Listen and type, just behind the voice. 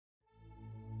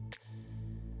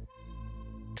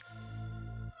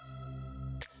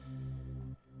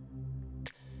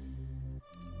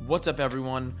What's up,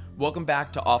 everyone? Welcome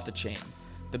back to Off the Chain,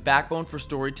 the backbone for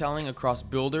storytelling across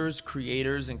builders,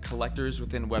 creators, and collectors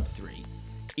within Web3.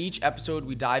 Each episode,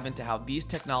 we dive into how these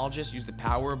technologists use the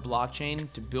power of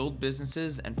blockchain to build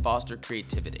businesses and foster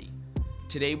creativity.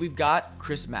 Today, we've got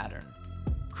Chris Maddern.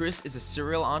 Chris is a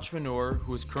serial entrepreneur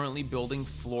who is currently building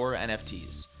Floor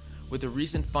NFTs. With a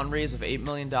recent fundraise of $8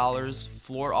 million,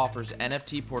 Floor offers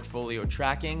NFT portfolio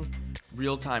tracking,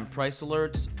 real-time price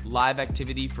alerts, live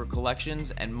activity for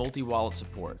collections, and multi-wallet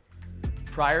support.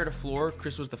 Prior to Floor,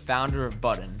 Chris was the founder of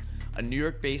Maddern, a New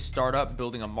York-based startup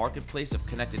building a marketplace of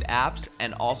connected apps,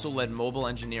 and also led mobile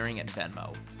engineering at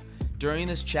Venmo. During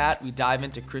this chat, we dive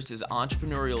into Chris's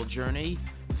entrepreneurial journey,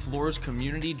 Floor's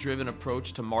community-driven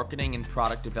approach to marketing and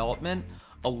product development,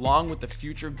 along with the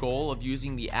future goal of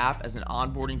using the app as an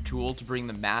onboarding tool to bring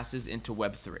the masses into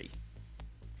Web3.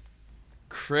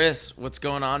 Chris, what's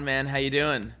going on, man? How you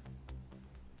doing?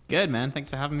 Good, man. Thanks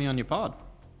for having me on your pod.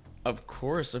 Of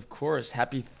course.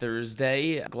 Happy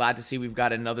Thursday. Glad to see we've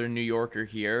got another New Yorker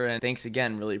here, and thanks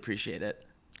again. Really appreciate it.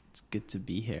 It's good to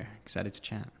be here. Excited to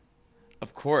chat.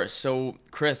 Of course. So,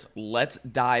 Chris, let's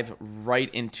dive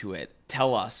right into it.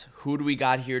 Tell us, who do we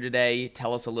got here today?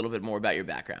 Tell us a little bit more about your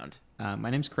background.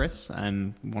 My name's Chris.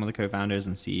 I'm one of the co-founders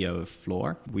and CEO of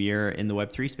Floor. We're in the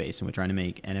Web3 space, and we're trying to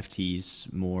make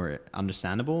NFTs more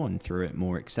understandable and through it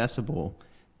more accessible.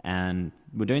 And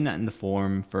we're doing that in the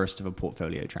form first of a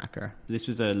portfolio tracker. This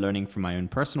was a learning from my own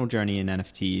personal journey in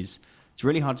NFTs. It's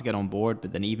really hard to get on board,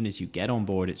 but then even as you get on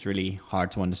board, it's really hard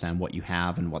to understand what you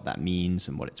have and what that means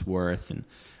and what it's worth and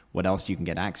what else you can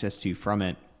get access to from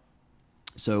it.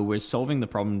 So we're solving the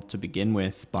problem to begin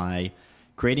with by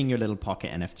creating your little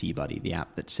pocket NFT buddy, the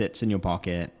app that sits in your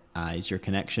pocket, is your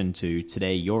connection to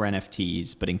today your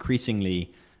NFTs, but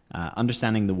increasingly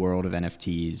understanding the world of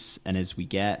NFTs. And as we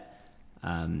get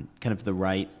kind of the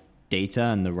right data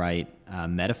and the right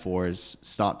metaphors,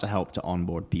 start to help to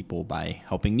onboard people by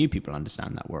helping new people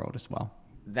understand that world as well.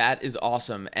 That is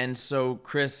awesome. And so,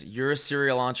 Chris, you're a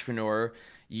serial entrepreneur.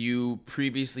 You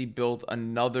previously built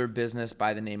another business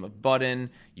by the name of Maddern.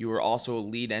 You were also a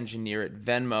lead engineer at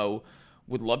Venmo.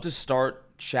 Would love to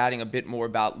start chatting a bit more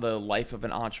about the life of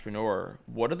an entrepreneur.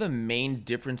 What are the main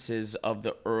differences of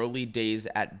the early days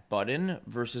at Maddern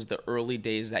versus the early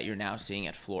days that you're now seeing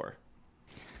at Floor?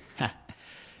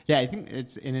 Yeah, I think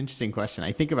it's an interesting question.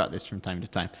 I think about this from time to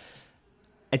time.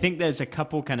 I think there's a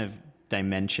couple kind of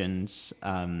dimensions.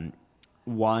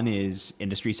 One is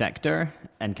industry sector,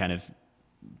 and kind of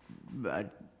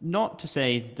not to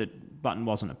say that Maddern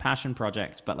wasn't a passion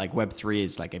project, but like Web3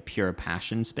 is like a pure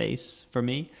passion space for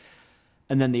me.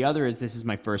 And then the other is this is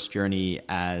my first journey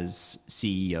as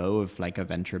CEO of like a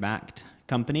venture-backed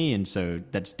company. And so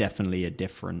that's definitely a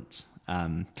different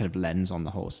kind of lens on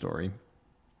the whole story.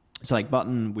 So like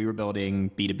Maddern, we were building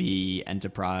B2B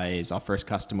enterprise. Our first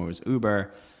customer was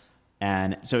Uber.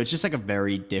 And so it's just like a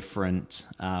very different,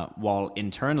 while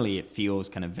internally it feels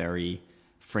kind of very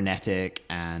frenetic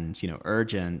and,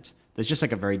 urgent, there's just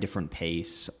like a very different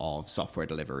pace of software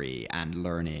delivery and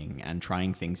learning and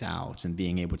trying things out and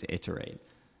being able to iterate.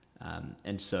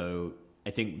 And so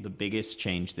I think the biggest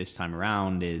change this time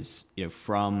around is,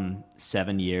 from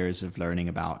 7 years of learning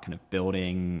about kind of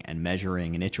building and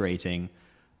measuring and iterating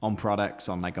on products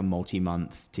on like a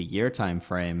multi-month to year time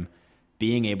frame,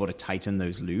 being able to tighten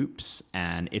those loops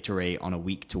and iterate on a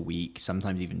week-to-week,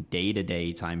 sometimes even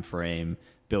day-to-day time frame,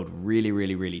 build really,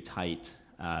 really, really tight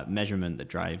measurement that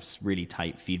drives really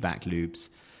tight feedback loops.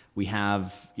 We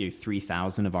have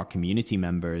 3,000 of our community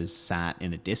members sat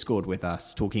in a Discord with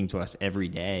us, talking to us every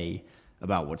day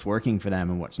about what's working for them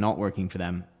and what's not working for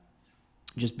them.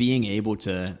 Just being able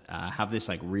to have this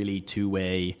like really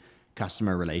two-way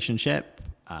customer relationship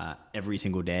every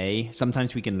single day.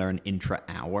 Sometimes we can learn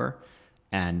intra-hour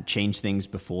and change things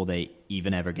before they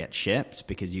even ever get shipped,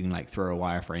 because you can like throw a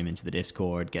wireframe into the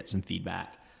Discord, get some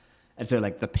feedback. And so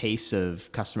like the pace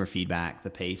of customer feedback, the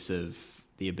pace of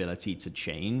the ability to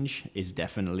change is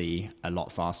definitely a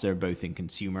lot faster, both in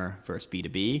consumer versus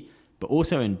B2B, but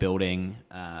also in building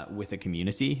with a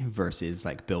community versus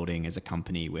like building as a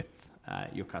company with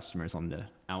your customers on the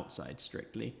outside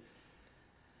strictly.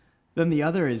 Then the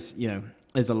other is,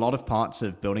 there's a lot of parts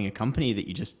of building a company that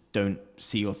you just don't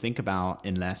see or think about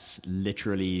unless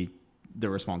literally the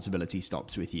responsibility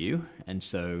stops with you. And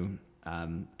so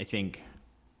I think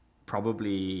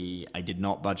probably I did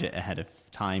not budget ahead of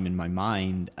time in my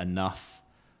mind enough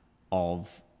of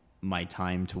my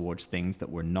time towards things that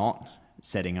were not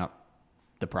setting up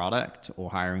the product or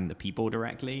hiring the people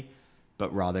directly,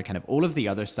 but rather kind of all of the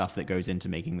other stuff that goes into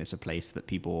making this a place that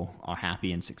people are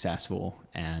happy and successful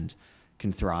and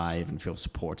can thrive and feel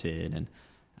supported and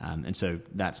And so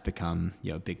that's become,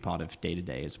 a big part of day to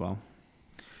day as well.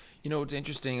 What's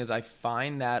interesting is I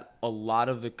find that a lot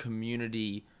of the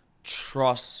community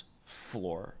trusts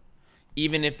Floor.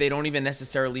 Even if they don't even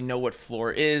necessarily know what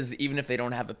Floor is, even if they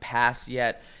don't have a pass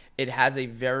yet, it has a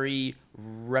very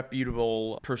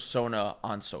reputable persona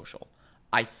on social.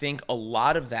 I think a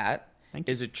lot of that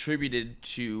is attributed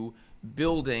to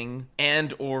building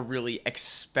and or really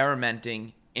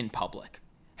experimenting in public.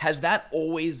 Has that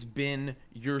always been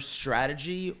your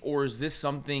strategy, or is this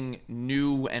something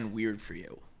new and weird for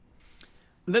you?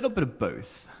 A little bit of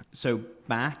both. So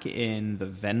back in the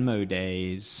Venmo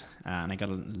days, and I got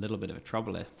a little bit of a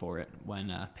trouble for it when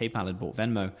PayPal had bought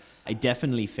Venmo, I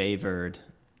definitely favored,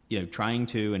 trying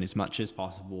to, and as much as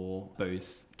possible,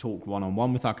 both talk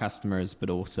one-on-one with our customers, but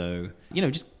also,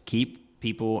 just keep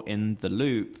people in the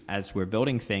loop as we're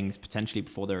building things potentially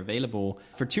before they're available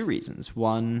for two reasons.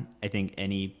 One, I think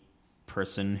any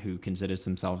person who considers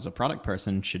themselves a product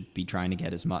person should be trying to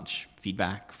get as much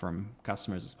feedback from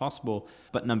customers as possible.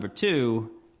 But number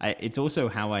two, it's also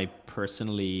how I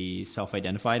personally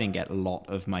self-identified and get a lot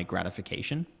of my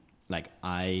gratification. Like,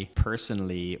 I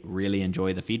personally really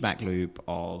enjoy the feedback loop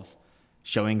of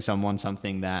showing someone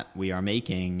something that we are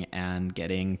making and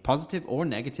getting positive or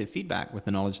negative feedback with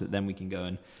the knowledge that then we can go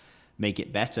and make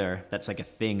it better. That's like a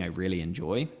thing I really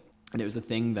enjoy. And it was a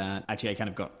thing that actually I kind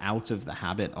of got out of the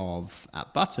habit of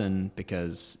at Button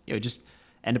because, just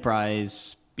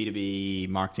enterprise, B2B,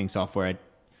 marketing software.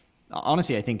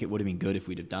 Honestly, I think it would have been good if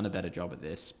we'd have done a better job at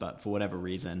this, but for whatever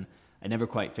reason, I never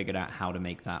quite figured out how to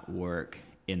make that work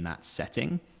in that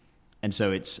setting. And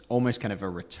so it's almost kind of a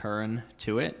return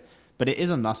to it, but it is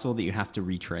a muscle that you have to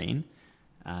retrain.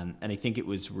 And I think it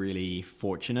was really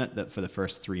fortunate that for the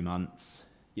first 3 months,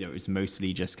 it was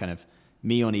mostly just kind of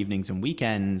me on evenings and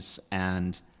weekends,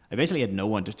 and I basically had no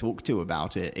one to talk to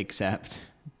about it except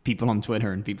people on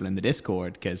Twitter and people in the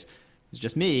Discord, because it was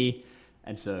just me.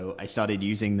 And so I started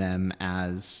using them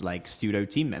as like pseudo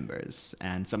team members,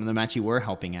 and some of them actually were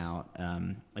helping out.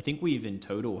 I think we've in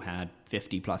total had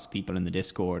 50 plus people in the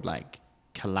Discord like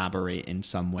collaborate in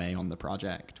some way on the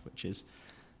project, which is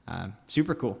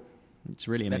super cool. It's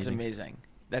really amazing. That's amazing.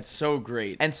 That's so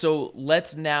great. And so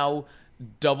let's now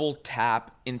double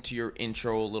tap into your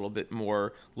intro a little bit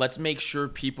more. Let's make sure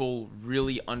people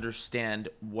really understand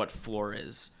what Floor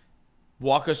is.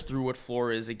 Walk us through what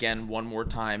Floor is again one more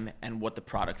time and what the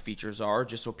product features are,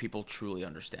 just so people truly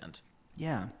understand.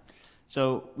 Yeah.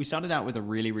 So we started out with a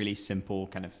really, really simple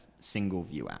kind of single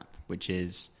view app, which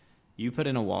is you put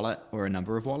in a wallet or a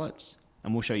number of wallets,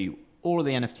 and we'll show you all of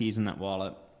the NFTs in that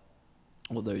wallet,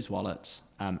 all those wallets,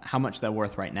 how much they're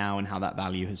worth right now and how that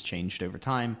value has changed over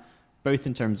time, both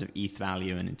in terms of ETH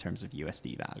value and in terms of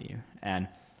USD value. And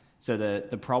so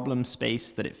the problem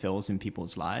space that it fills in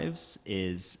people's lives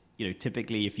is,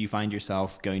 typically if you find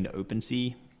yourself going to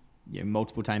OpenSea,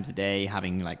 multiple times a day,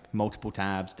 having like multiple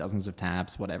tabs, dozens of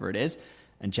tabs, whatever it is,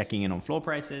 and checking in on floor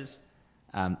prices,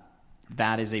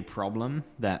 that is a problem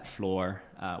that Floor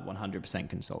 100%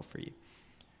 can solve for you.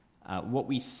 What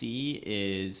we see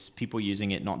is people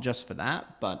using it not just for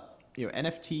that, but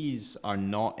NFTs are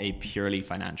not a purely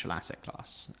financial asset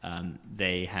class.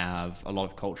 They have a lot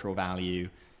of cultural value.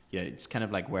 It's kind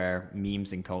of like where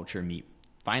memes and culture meet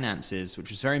finances, which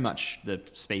was very much the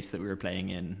space that we were playing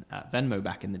in at Venmo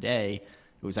back in the day.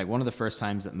 It was like one of the first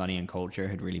times that money and culture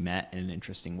had really met in an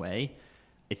interesting way.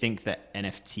 I think that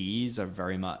NFTs are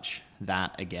very much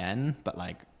that again, but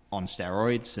like on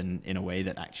steroids and in a way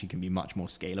that actually can be much more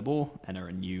scalable and are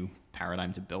a new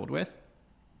paradigm to build with.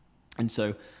 And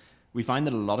so we find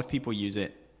that a lot of people use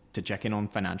it to check in on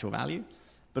financial value,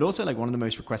 but also like one of the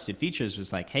most requested features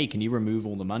was like, hey, can you remove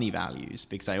all the money values?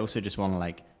 Because I also just want to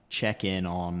like check in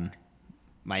on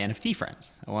my NFT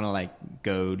friends. I want to like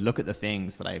go look at the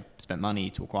things that I spent money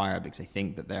to acquire because I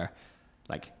think that they're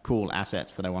like cool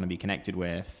assets that I want to be connected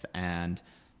with. And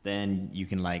then you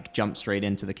can like jump straight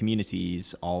into the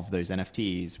communities of those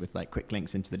NFTs with like quick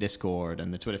links into the Discord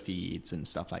and the Twitter feeds and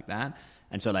stuff like that.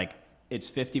 And so like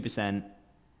it's 50%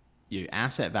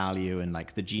 asset value and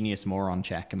like the genius moron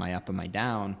check, am I up, am I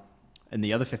down? And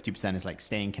the other 50% is like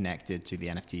staying connected to the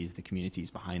NFTs, the communities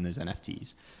behind those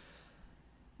NFTs.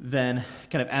 Then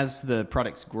kind of as the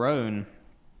product's grown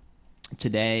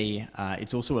today,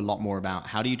 it's also a lot more about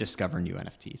how do you discover new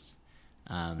NFTs?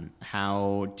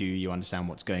 How do you understand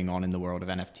what's going on in the world of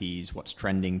NFTs? What's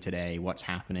trending today? What's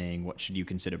happening? What should you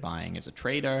consider buying as a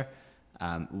trader?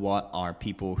 What are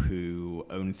people who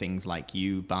own things like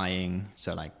you buying?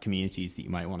 So like communities that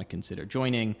you might want to consider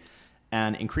joining.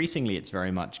 And increasingly, it's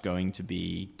very much going to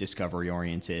be discovery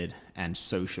oriented and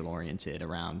social oriented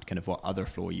around kind of what other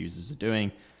Floor users are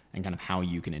doing. and kind of how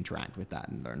you can interact with that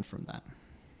and learn from that.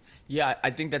 Yeah, I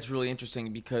think that's really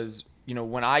interesting because,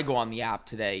 when I go on the app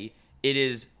today, it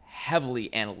is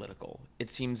heavily analytical. It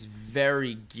seems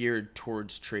very geared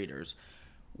towards traders.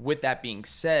 With that being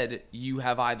said, you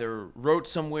have either wrote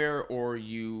somewhere or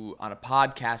you on a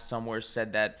podcast somewhere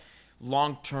said that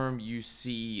long term you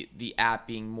see the app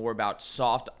being more about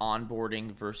soft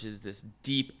onboarding versus this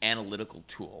deep analytical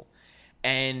tool.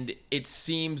 And it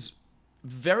seems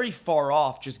very far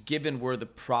off just given where the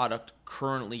product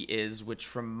currently is, which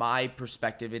from my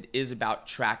perspective, it is about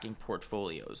tracking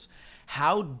portfolios.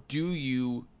 How do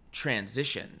you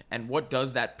transition, and what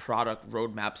does that product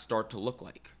roadmap start to look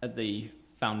like? At the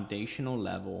foundational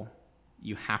level,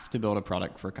 you have to build a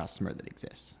product for a customer that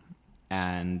exists.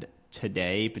 And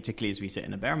today, particularly as we sit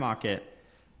in a bear market,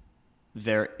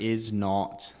 there is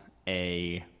not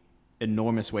a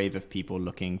enormous wave of people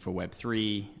looking for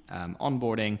Web3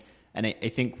 onboarding. And I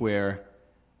think we're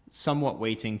somewhat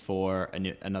waiting for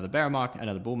another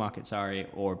bull market,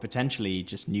 or potentially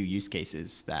just new use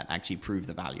cases that actually prove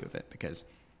the value of it. Because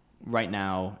right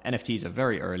now, NFTs are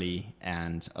very early,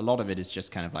 and a lot of it is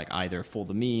just kind of like either for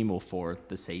the meme or for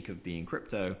the sake of being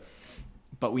crypto.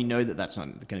 But we know that that's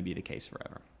not going to be the case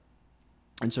forever.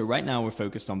 And so right now we're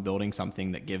focused on building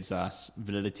something that gives us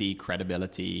validity,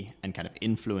 credibility, and kind of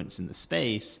influence in the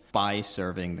space by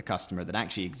serving the customer that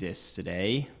actually exists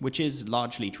today, which is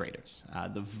largely traders.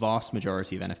 The vast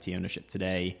majority of NFT ownership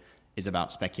today is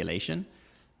about speculation.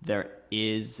 There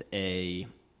is a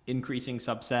increasing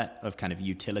subset of kind of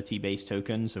utility-based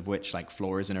tokens, of which like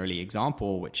Floor is an early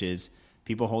example, which is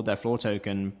people hold their Floor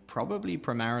token probably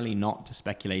primarily not to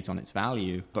speculate on its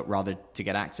value, but rather to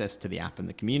get access to the app and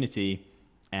the community.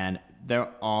 And there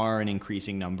are an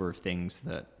increasing number of things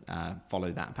that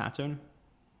follow that pattern,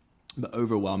 but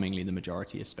overwhelmingly the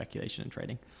majority is speculation and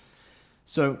trading.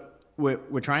 So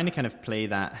we're trying to kind of play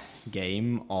that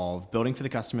game of building for the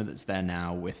customer that's there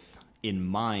now with in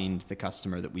mind the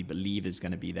customer that we believe is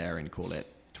going to be there in, call it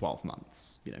 12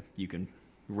 months. You can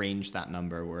range that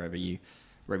number wherever you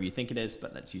think it is,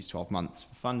 but let's use 12 months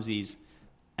for funsies.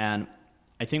 And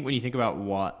I think when you think about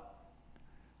what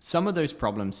some of those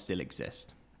problems still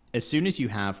exist, as soon as you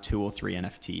have 2 or 3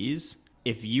 NFTs,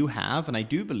 if you have, and I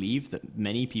do believe that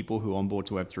many people who onboard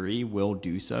to Web3 will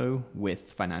do so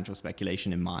with financial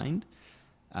speculation in mind,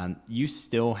 you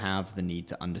still have the need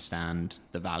to understand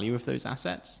the value of those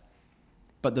assets.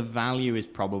 But the value is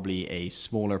probably a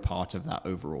smaller part of that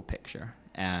overall picture.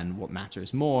 And what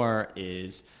matters more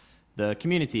is the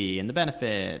community and the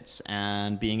benefits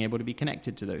and being able to be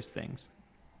connected to those things.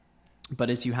 But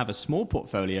as you have a small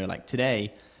portfolio like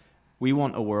today, we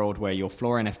want a world where your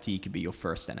Floor NFT could be your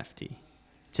first NFT.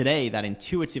 Today, that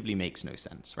intuitively makes no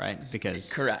sense, right?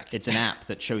 Because correct, it's an app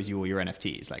that shows you all your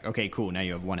NFTs. Like, okay, cool, now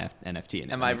you have one NFT.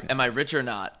 And am I rich or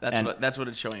not? That's what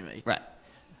it's showing me. Right.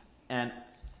 And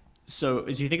so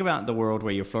as you think about the world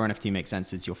where your Floor NFT makes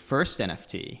sense as your first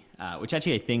NFT, which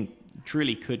actually I think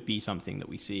truly could be something that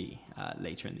we see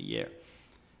later in the year,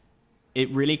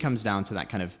 it really comes down to that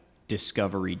kind of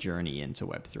discovery journey into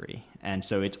Web3. And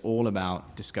so it's all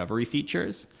about discovery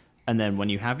features. And then when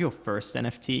you have your first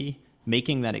NFT,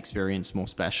 making that experience more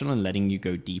special and letting you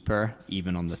go deeper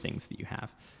even on the things that you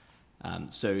have.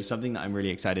 So something that I'm really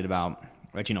excited about,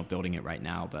 we're actually not building it right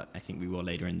now, but I think we will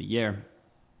later in the year,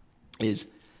 is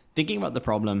thinking about the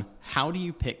problem, how do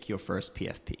you pick your first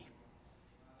PFP?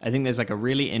 I think there's like a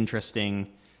really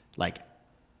interesting like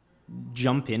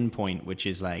jump in point, which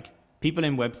is like people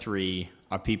in Web3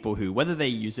 are people who, whether they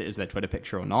use it as their Twitter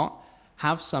picture or not,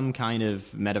 have some kind of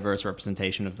metaverse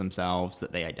representation of themselves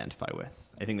that they identify with.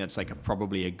 I think that's like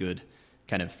probably a good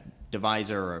kind of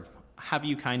divisor of, have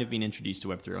you kind of been introduced to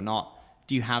Web3 or not?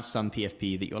 Do you have some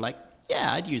PFP that you're like,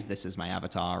 yeah, I'd use this as my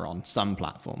avatar on some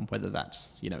platform, whether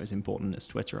that's, as important as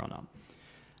Twitter or not.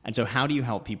 And so how do you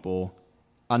help people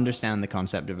understand the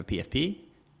concept of a PFP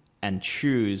and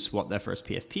choose what their first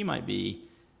PFP might be,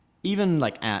 even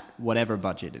like at whatever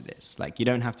budget it is? Like, you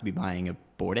don't have to be buying a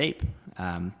Bored Ape.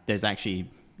 There's actually,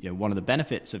 one of the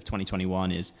benefits of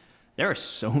 2021 is there are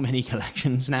so many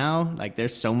collections now. Like,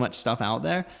 there's so much stuff out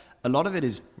there. A lot of it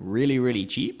is really, really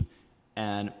cheap.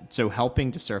 And so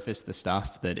helping to surface the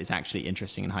stuff that is actually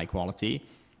interesting and high quality.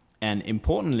 And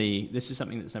importantly, this is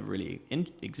something that's never really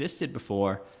existed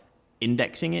before,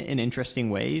 indexing it in interesting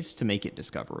ways to make it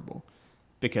discoverable.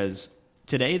 Because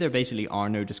today there basically are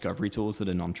no discovery tools that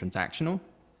are non-transactional.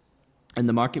 And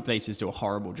the marketplaces do a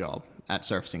horrible job at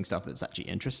surfacing stuff that's actually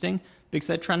interesting because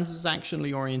they're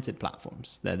transactionally oriented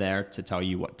platforms. They're there to tell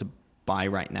you what to buy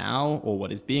right now or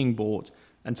what is being bought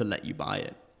and to let you buy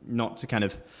it, not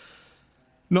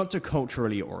to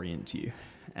culturally orient you.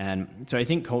 And so I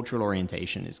think cultural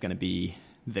orientation is going to be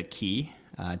the key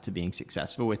to being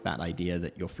successful with that idea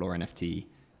that your floor NFT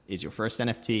is your first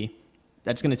NFT.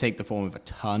 That's going to take the form of a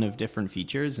ton of different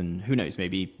features, and who knows,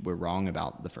 maybe we're wrong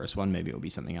about the first one. Maybe it'll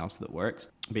be something else that works.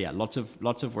 But yeah, lots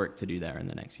of work to do there in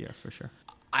the next year for sure.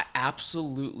 I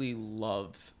absolutely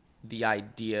love the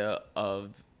idea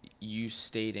of you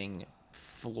stating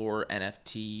floor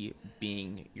NFT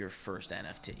being your first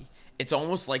NFT. It's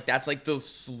almost like that's like the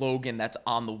slogan that's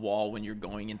on the wall when you're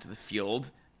going into the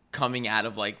field, coming out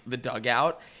of like the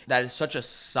dugout. That is such a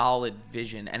solid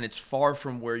vision, and it's far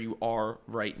from where you are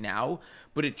right now,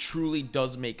 but it truly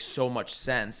does make so much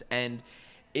sense, and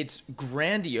it's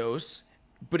grandiose,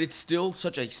 but it's still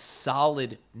such a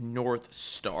solid North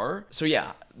Star. So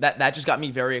yeah, that just got me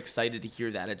very excited to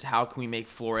hear that. It's how can we make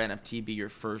floor NFT be your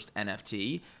first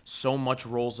NFT? So much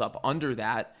rolls up under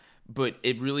that, but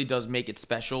it really does make it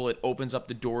special. It opens up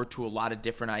the door to a lot of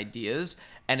different ideas,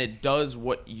 and it does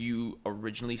what you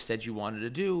originally said you wanted to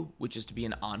do, which is to be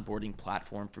an onboarding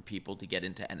platform for people to get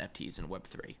into NFTs and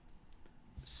Web3.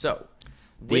 So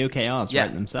the OKRs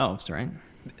write themselves, right?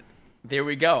 There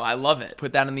we go. I love it.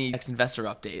 Put that in the next investor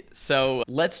update. So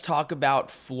let's talk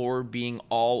about Floor being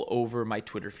all over my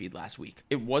Twitter feed last week.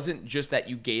 It wasn't just that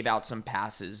you gave out some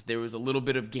passes. There was a little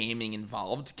bit of gaming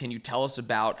involved. Can you tell us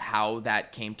about how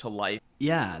that came to life?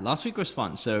 Yeah, last week was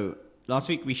fun. So last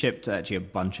week we shipped actually a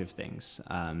bunch of things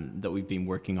that we've been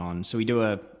working on. So we do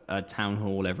a town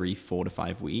hall every 4 to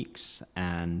 5 weeks,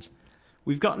 and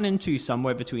we've gotten into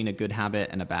somewhere between a good habit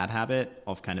and a bad habit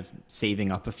of kind of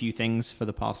saving up a few things for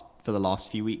the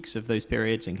last few weeks of those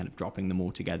periods and kind of dropping them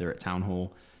all together at town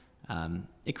hall.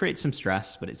 It creates some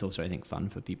stress, but it's also, I think, fun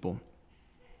for people.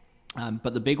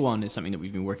 But the big one is something that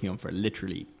we've been working on for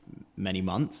literally many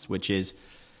months, which is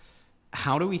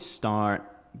how do we start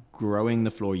growing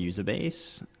the Floor user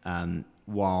base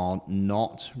while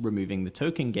not removing the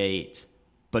token gate,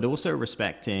 but also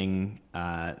respecting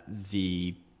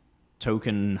the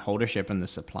token holdership and the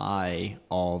supply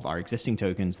of our existing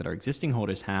tokens that our existing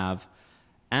holders have,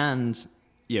 and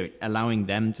allowing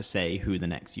them to say who the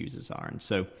next users are. And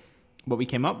so what we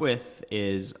came up with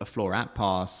is a Floor app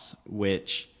pass,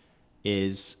 which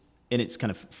is in its kind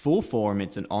of full form,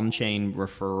 it's an on-chain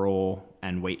referral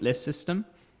and waitlist system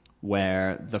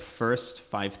where the first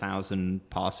 5,000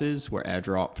 passes were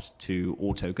airdropped to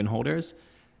all token holders.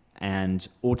 And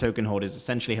all token holders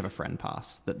essentially have a friend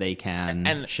pass that they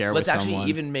can share with someone. Let's actually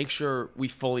even make sure we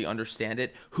fully understand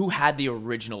it. Who had the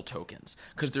original tokens?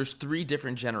 Because there's 3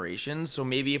 different generations. So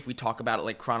maybe if we talk about it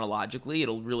like chronologically,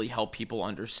 it'll really help people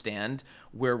understand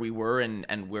where we were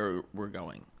and where we're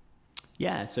going.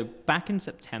 Yeah, so back in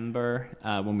September,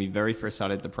 when we very first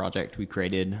started the project, we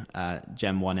created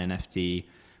Gem 1 NFT,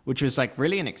 which was like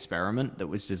really an experiment that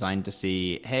was designed to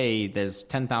see, hey, there's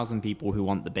 10,000 people who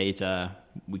want the beta.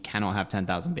 We cannot have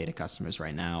 10,000 beta customers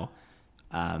right now.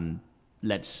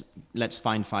 Let's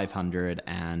find 500.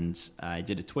 And I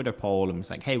did a Twitter poll and was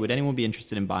like, hey, would anyone be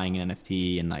interested in buying an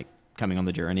NFT and like coming on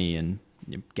the journey and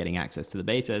getting access to the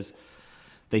betas?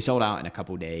 They sold out in a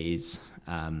couple days.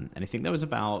 And I think there was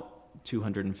about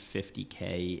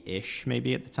 250K-ish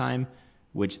maybe at the time,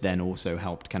 which then also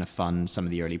helped kind of fund some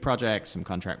of the early projects, some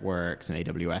contract work, some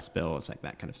AWS builds, like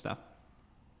that kind of stuff.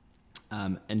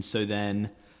 And so then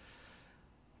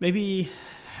maybe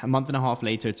a month and a half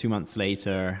later, 2 months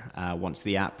later, once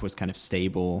the app was kind of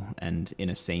stable and in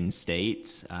a sane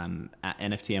state, at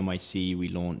NFT NYC, we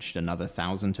launched another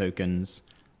 1,000 tokens,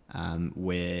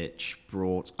 which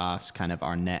brought us kind of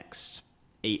our next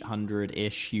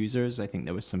 800-ish users. I think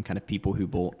there was some kind of people who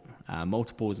bought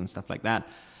multiples and stuff like that.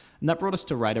 And that brought us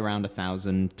to right around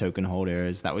 1,000 token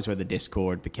holders. That was where the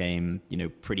Discord became,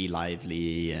 pretty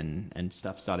lively and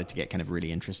stuff started to get kind of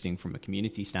really interesting from a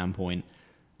community standpoint.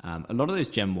 A lot of those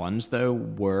Gem 1s, though,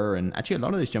 were, and actually a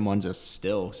lot of those Gem 1s are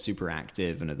still super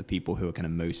active and are the people who are kind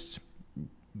of most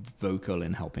vocal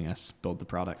in helping us build the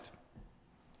product.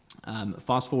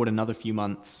 Fast forward another few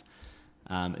months,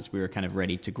 as we were kind of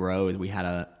ready to grow, we had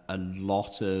a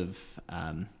lot of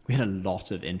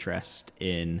interest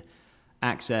in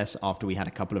access after we had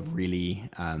a couple of really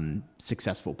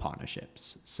successful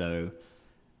partnerships. So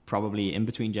probably in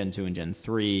between Gen 2 and Gen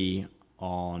 3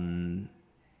 on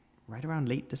right around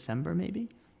late December, maybe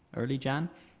early Jan,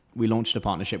 we launched a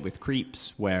partnership with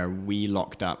Creeps where we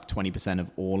locked up 20% of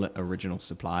all original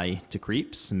supply to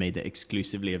Creeps and made it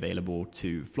exclusively available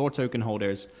to Floor token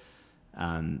holders.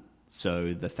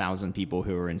 So the 1,000 people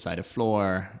who were inside of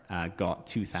Floor got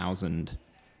 2,000,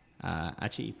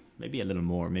 actually maybe a little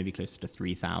more, maybe closer to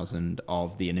 3,000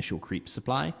 of the initial Creep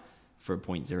supply for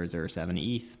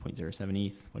 0.007 ETH, 0.07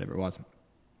 ETH, whatever it was.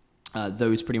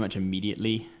 Those pretty much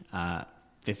immediately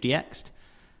 50x'd.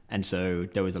 And so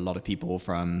there was a lot of people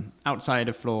from outside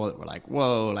of Floor that were like,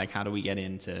 whoa, like how do we get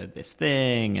into this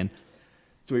thing? And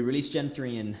so we released Gen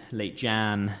 3 in late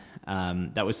Jan.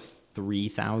 That was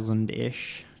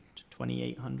 3,000-ish,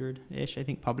 2,800-ish, I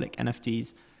think, public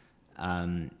NFTs.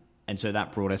 And so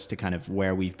that brought us to kind of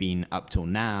where we've been up till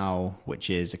now, which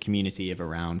is a community of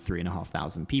around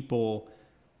 3,500 people.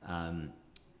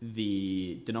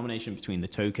 The denomination between the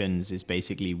tokens is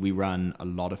basically we run a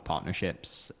lot of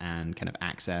partnerships and kind of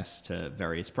access to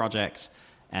various projects,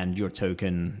 and your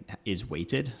token is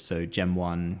weighted. So Gen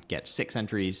 1 gets 6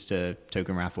 entries to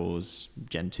token raffles,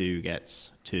 Gen 2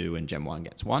 gets 2, and Gen 1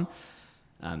 gets 1.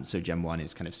 So Gen 1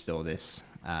 is kind of still this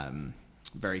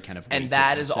very kind of weighted and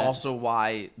that is asset. also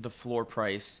why the floor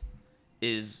price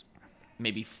is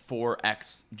maybe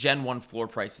 4x. Gen 1 floor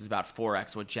price is about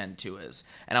 4x what Gen 2 is.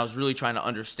 And I was really trying to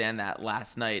understand that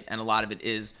last night. And a lot of it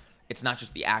is, it's not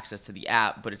just the access to the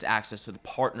app, but it's access to the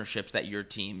partnerships that your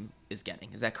team is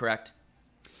getting. Is that correct?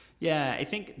 Yeah, I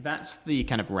think that's the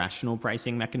kind of rational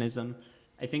pricing mechanism.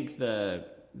 I think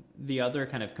the other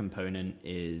kind of component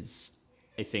is,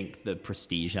 I think the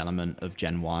prestige element of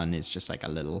Gen 1 is just like a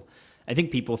little, I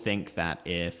think people think that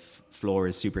if Floor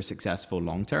is super successful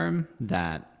long term,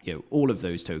 that all of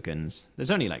those tokens,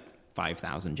 there's only like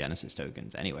 5,000 Genesis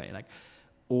tokens anyway, like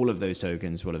all of those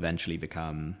tokens will eventually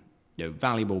become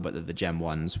valuable, but that the Gen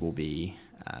 1s will be,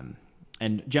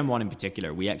 and Gen 1 in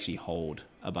particular, we actually hold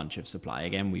a bunch of supply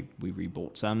again. We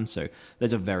rebought some, so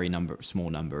there's a very small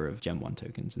number of Gen 1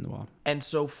 tokens in the wild. And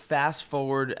so fast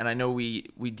forward, and I know we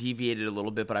deviated a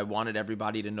little bit, but I wanted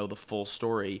everybody to know the full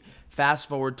story. Fast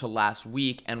forward to last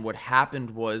week, and what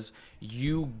happened was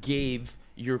you gave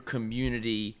your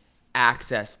community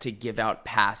access to give out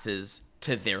passes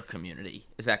to their community.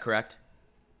 Is that correct?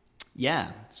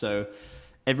 Yeah, so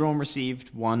everyone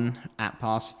received one app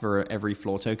pass for every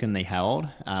Floor token they held.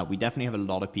 We definitely have a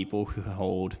lot of people who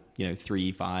hold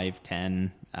 3, 5,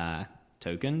 10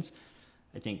 tokens.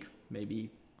 I think maybe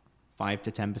 5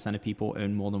 to 10% of people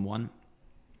own more than one.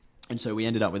 And so we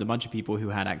ended up with a bunch of people who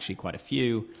had actually quite a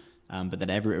few, but that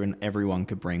everyone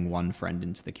could bring one friend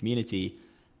into the community.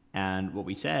 And what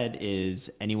we said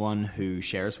is anyone who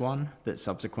shares one that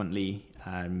subsequently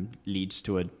leads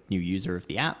to a new user of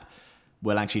the app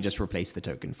will actually just replace the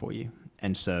token for you.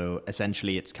 And so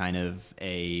essentially it's kind of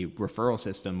a referral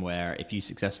system where if you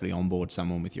successfully onboard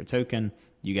someone with your token,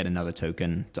 you get another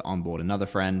token to onboard another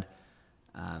friend.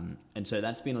 And so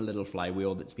that's been a little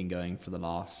flywheel that's been going for the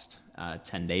last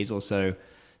 10 days or so.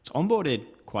 It's onboarded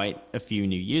quite a few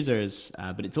new users,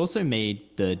 but it's also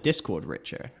made the Discord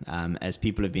richer, as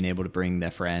people have been able to bring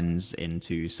their friends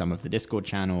into some of the Discord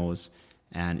channels,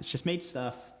 and it's just made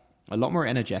stuff a lot more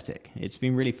energetic. It's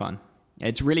been really fun.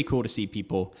 It's really cool to see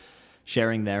people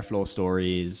sharing their Floor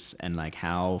stories and like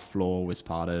how Floor was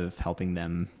part of helping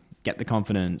them get the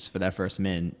confidence for their first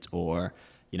mint, or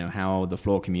how the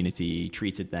Floor community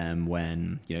treated them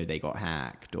when they got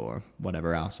hacked or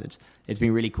whatever else. It's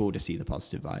been really cool to see the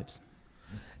positive vibes.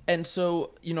 And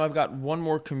so, I've got one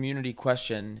more community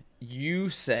question. You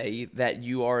say that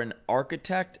you are an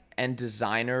architect and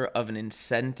designer of an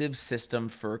incentive system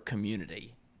for a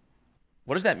community.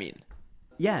 What does that mean?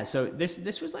 Yeah, so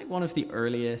this was like one of the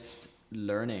earliest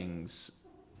learnings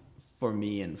for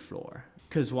me in Floor.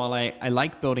 Because while I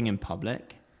like building in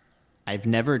public, I've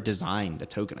never designed a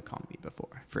token economy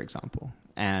before, for example.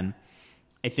 And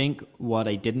I think what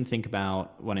I didn't think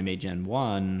about when I made Gen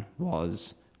 1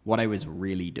 was what I was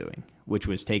really doing, which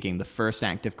was taking the first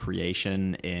act of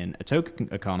creation in a token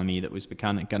economy that was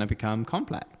going to become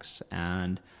complex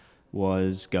and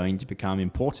was going to become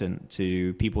important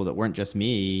to people that weren't just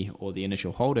me or the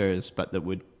initial holders, but that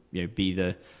would be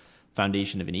the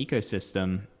foundation of an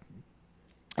ecosystem.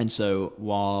 And so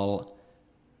while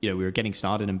we were getting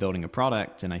started in building a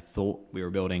product, and I thought we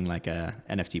were building like a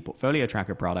NFT portfolio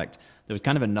tracker product, there was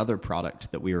kind of another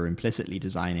product that we were implicitly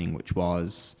designing, which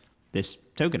was this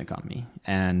token economy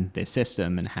and this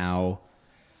system, and how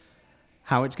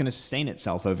it's going to sustain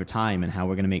itself over time, and how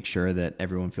we're going to make sure that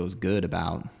everyone feels good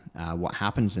about what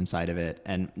happens inside of it.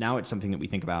 And now it's something that we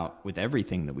think about with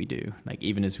everything that we do. Like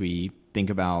even as we think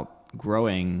about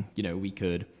growing, we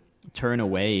could turn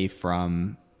away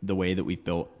from the way that we've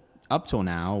built up till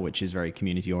now, which is very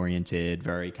community oriented,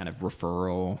 very kind of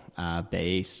referral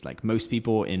based. Like most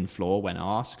people in Floor, when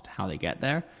asked how they get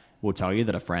there, will tell you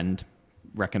that a friend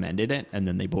recommended it and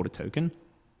then they bought a token.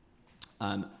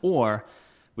 Or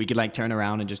we could like turn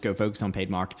around and just go focus on paid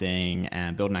marketing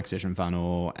and build an acquisition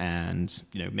funnel and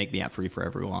make the app free for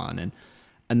everyone.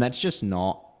 And that's just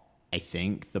not, I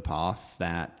think, the path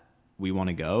that we want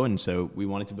to go. And so we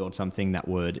wanted to build something that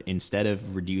would, instead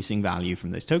of reducing value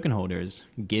from those token holders,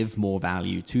 give more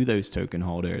value to those token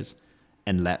holders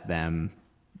and let them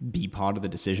be part of the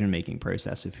decision-making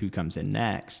process of who comes in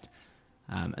next.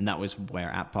 And that was where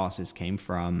app passes came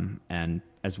from. And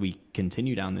as we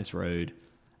continue down this road,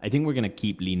 I think we're going to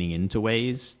keep leaning into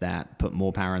ways that put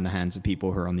more power in the hands of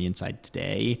people who are on the inside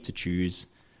today to choose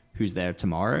who's there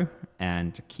tomorrow,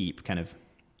 and to keep kind of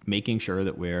making sure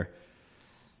that we're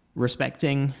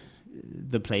respecting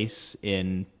the place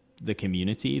in the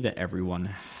community that everyone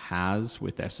has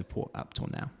with their support up till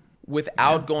now.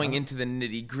 Without going into the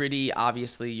nitty gritty,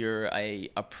 obviously you're a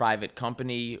private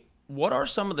company. What are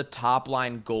some of the top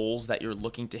line goals that you're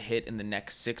looking to hit in the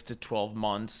next 6 to 12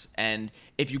 months? And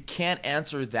if you can't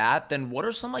answer that, then what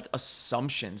are some like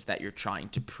assumptions that you're trying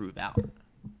to prove out?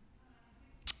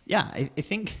 Yeah, I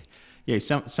think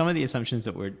some of the assumptions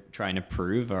that we're trying to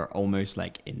prove are almost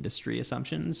like industry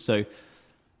assumptions. So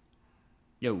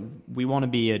we want to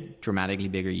be a dramatically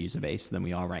bigger user base than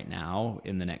we are right now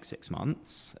in the next 6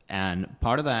 months. And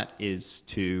part of that is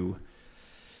to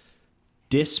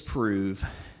disprove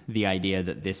the idea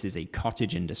that this is a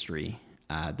cottage industry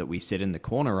that we sit in the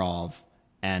corner of,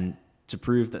 and to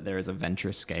prove that there is a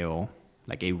venture scale,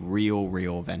 like a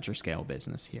real venture scale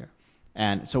business here.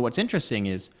 And so what's interesting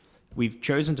is we've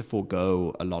chosen to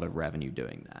forego a lot of revenue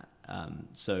doing that.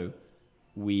 So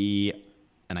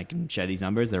and I can share these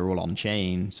numbers, they're all on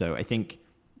chain. So I think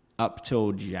up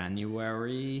till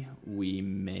January, we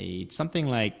made something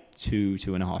like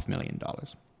 $2.5 million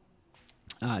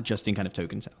just in kind of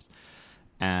token sales.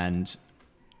 And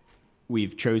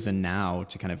we've chosen now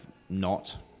to kind of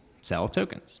not sell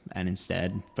tokens and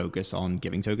instead focus on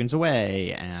giving tokens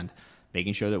away and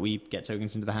making sure that we get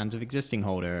tokens into the hands of existing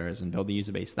holders and build the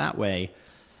user base that way.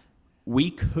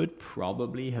 We could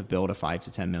probably have built a $5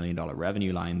 to $10 million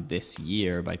revenue line this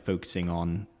year by focusing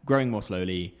on growing more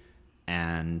slowly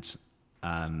and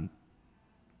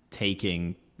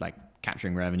capturing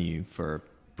revenue for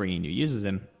bringing new users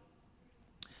in.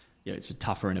 It's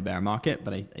tougher in a bear market,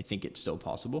 but I think it's still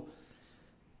possible.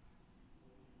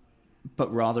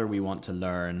 But rather, we want to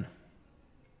learn,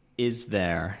 is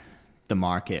there the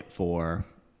market for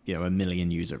a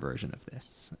million user version of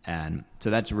this? And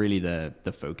so that's really the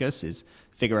focus, is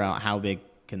figure out how big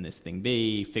can this thing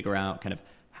be, figure out kind of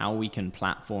how we can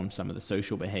platform some of the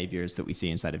social behaviors that we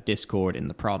see inside of Discord in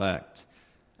the product,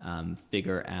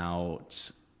 figure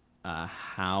out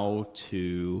how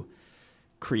to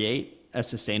create a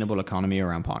sustainable economy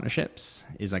around partnerships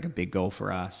is like a big goal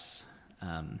for us.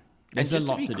 And just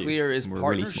to be clear, is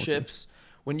partnerships,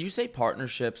 when you say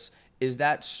partnerships, is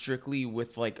that strictly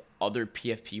with like other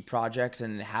PFP projects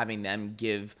and having them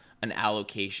give an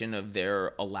allocation of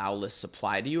their allow list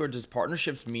supply to you, or does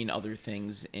partnerships mean other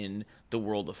things in the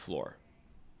world of Floor?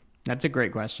 That's a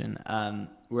great question.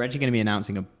 We're actually going to be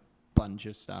announcing a bunch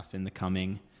of stuff in the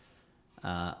coming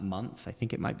month. I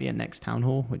think it might be at next town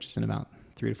hall, which is in about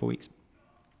 3 to 4 weeks.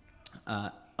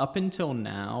 Up until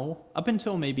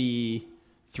maybe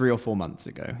 3 or 4 months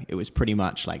ago, it was pretty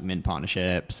much like Mint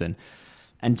partnerships.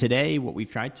 And today what we've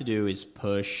tried to do is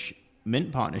push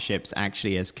Mint partnerships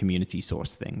actually as community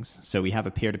source things. So we have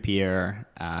a peer-to-peer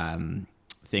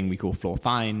thing we call Floor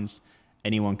Finds.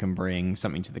 Anyone can bring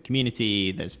something to the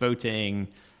community. There's voting.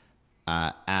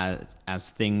 As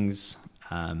things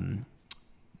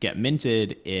get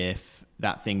minted, if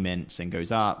that thing mints and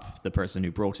goes up, the person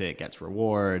who brought it gets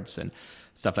rewards and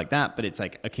stuff like that. But it's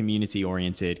like a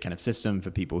community-oriented kind of system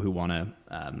for people who want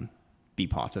to be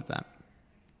part of that.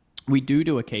 We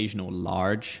do occasional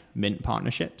large Mint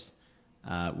partnerships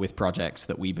with projects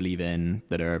that we believe in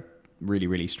that are really,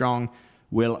 really strong.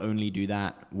 We'll only do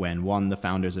that when, one, the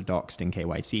founders are doxed and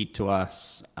KYC'd to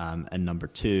us, and number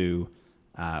two,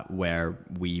 where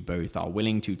we both are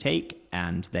willing to take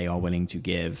and they are willing to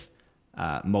give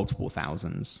multiple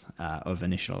thousands of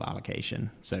initial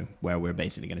allocation. So where we're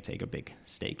basically going to take a big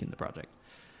stake in the project.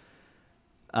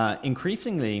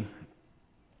 Increasingly,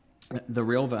 the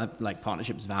real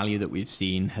partnerships value that we've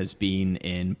seen has been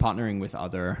in partnering with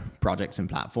other projects and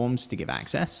platforms to give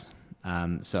access.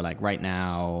 So like right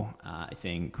now, I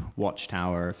think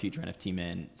Watchtower, Future NFT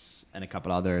Mints, and a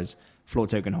couple others, Floor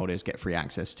token holders get free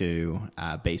access to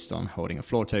based on holding a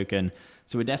Floor token.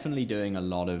 So we're definitely doing a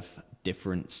lot of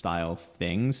different style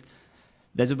things.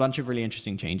 There's a bunch of really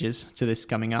interesting changes to this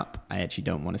coming up. I actually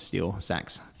don't want to steal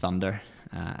Zach's thunder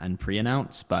and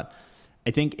pre-announce, but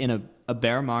I think in a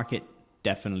bear market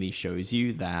definitely shows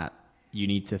you that you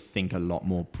need to think a lot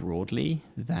more broadly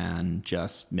than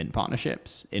just Mint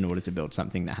partnerships in order to build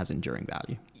something that has enduring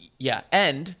value. Yeah,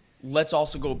 and let's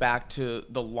also go back to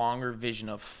the longer vision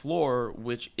of Floor,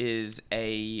 which is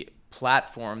a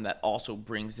platform that also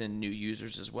brings in new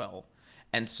users as well.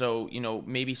 And so,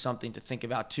 maybe something to think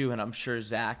about too, and I'm sure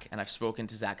Zach, and I've spoken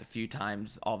to Zach a few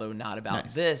times, although not about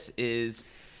this, is,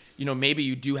 maybe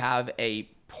you do have a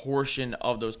portion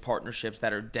of those partnerships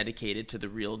that are dedicated to the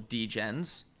real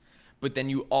degens, but then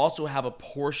you also have a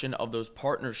portion of those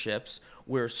partnerships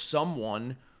where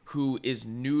someone who is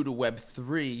new to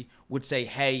Web3 would say,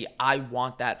 hey, I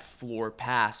want that floor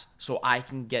pass so I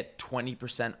can get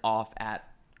 20% off at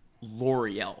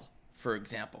L'Oreal, for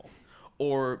example,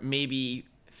 or maybe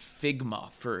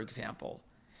Figma, for example.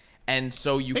 And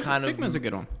so you Figma's a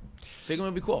good one. Figma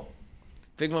would be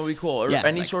cool. Or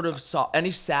any sort of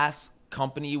any SaaS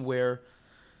company where,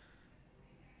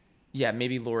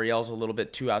 maybe L'Oreal's a little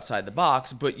bit too outside the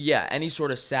box, but any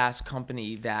sort of SaaS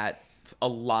company that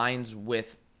aligns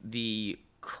with the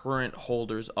current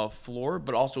holders of Floor,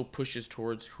 but also pushes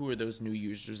towards who are those new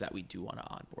users that we do want to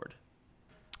onboard.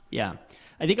 Yeah,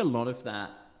 I think a lot of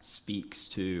that speaks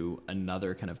to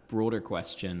another kind of broader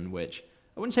question, which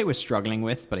I wouldn't say we're struggling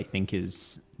with, but I think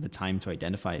is the time to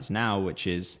identify is now, which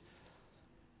is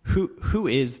who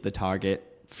is the target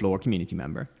Floor community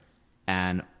member,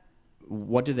 and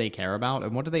what do they care about,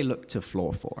 and what do they look to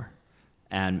Floor for?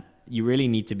 And you really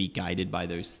need to be guided by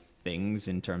those things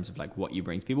in terms of like what you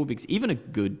bring to people, because even a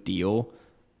good deal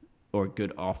or a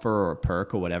good offer or a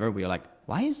perk or whatever, we're like,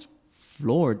 why is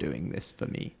Floor doing this for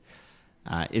me?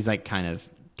 Is like kind of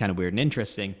weird and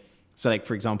interesting. So like,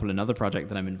 for example, another project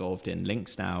that I'm involved in,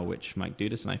 Links Now, which Mike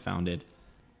Dudas and I founded,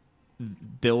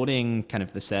 building kind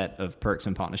of the set of perks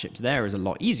and partnerships there is a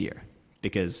lot easier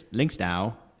because Links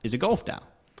Now is a golf DAO.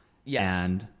 Yes.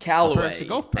 And Callaway are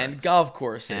golf perks. And golf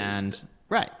courses. And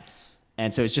right.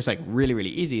 And so it's just like really, really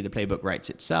easy. The playbook writes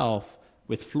itself.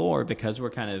 With Floor, because we're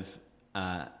kind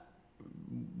of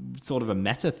sort of a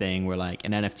meta thing, we're like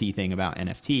an NFT thing about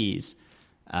NFTs.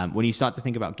 When you start to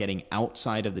think about getting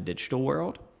outside of the digital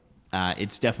world,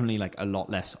 it's definitely like a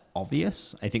lot less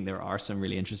obvious. I think there are some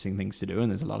really interesting things to do, and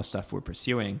there's a lot of stuff we're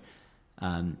pursuing.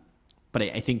 But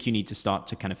I think you need to start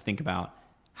to kind of think about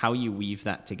how you weave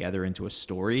that together into a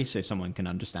story so someone can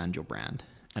understand your brand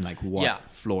and like what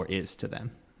Floor is to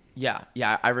them. Yeah.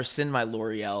 I rescind my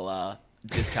L'Oreal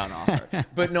discount offer.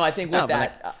 But no, I think with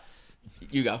that,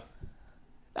 you go.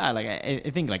 I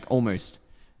think like almost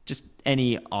just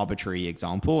any arbitrary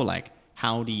example, like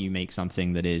how do you make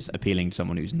something that is appealing to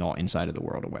someone who's not inside of the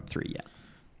world of Web3 yet?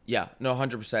 Yeah, no,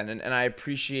 100%. And I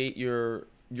appreciate your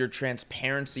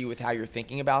transparency with how you're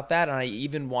thinking about that. And I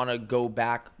even want to go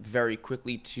back very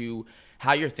quickly to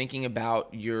how you're thinking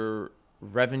about your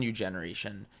revenue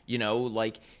generation.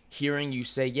 Like hearing you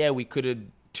say, we could have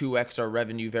 2x our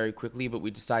revenue very quickly, but we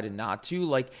decided not to.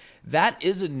 Like that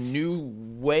is a new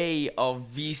way of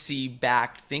VC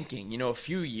backed thinking. A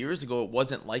few years ago, it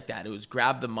wasn't like that. It was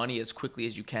grab the money as quickly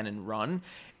as you can and run.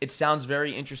 It sounds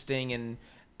very interesting, and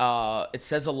it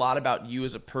says a lot about you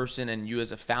as a person and you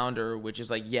as a founder, which is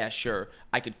like, yeah, sure,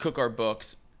 I could cook our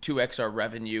books, 2x our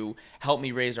revenue, help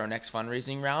me raise our next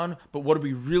fundraising round, but what are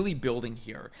we really building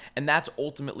here? And that's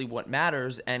ultimately what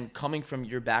matters. And coming from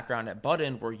your background at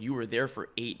Maddern, where you were there for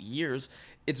 8 years,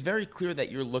 it's very clear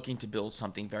that you're looking to build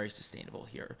something very sustainable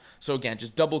here. So again,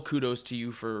 just double kudos to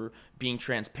you for being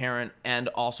transparent and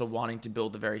also wanting to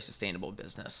build a very sustainable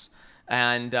business.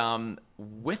 And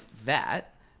with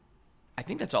that, I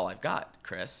think that's all I've got,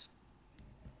 Chris.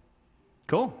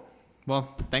 Cool.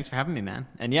 Well, thanks for having me, man.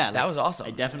 And yeah, that was awesome.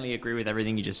 I definitely agree with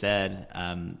everything you just said.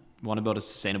 Want to build a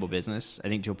sustainable business. I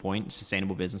think to a point,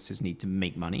 sustainable businesses need to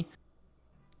make money.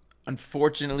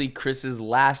 Unfortunately, Chris's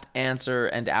last answer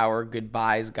and our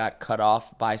goodbyes got cut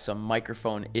off by some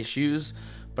microphone issues,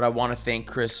 but I want to thank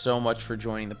Chris so much for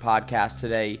joining the podcast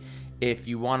today. If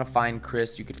you want to find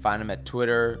Chris, you can find him at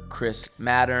Twitter, Chris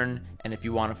Maddern. And if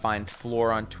you want to find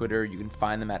Floor on Twitter, you can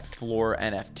find them at Floor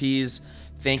NFTs.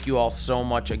 Thank you all so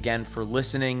much again for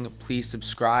listening. Please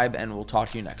subscribe, and we'll talk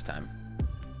to you next time.